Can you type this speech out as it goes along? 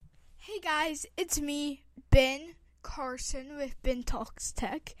guys, it's me, Ben Carson with Ben Talks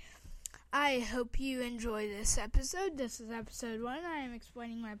Tech. I hope you enjoy this episode. This is episode 1. I am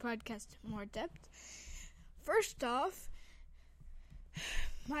explaining my podcast in more depth. First off,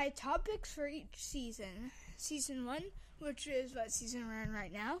 my topics for each season. Season 1, which is what season we're in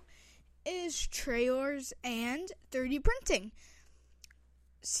right now, is trailers and 3D printing.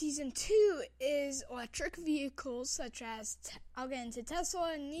 Season 2 is electric vehicles, such as I'll get into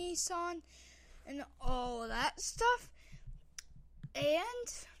Tesla and Nissan and all of that stuff.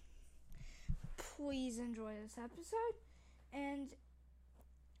 And please enjoy this episode. And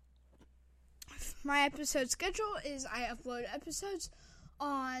my episode schedule is I upload episodes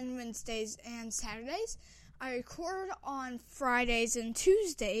on Wednesdays and Saturdays. I record on Fridays and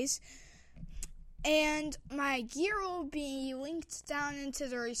Tuesdays. And my gear will be linked down into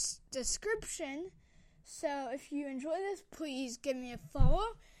the description. So if you enjoy this, please give me a follow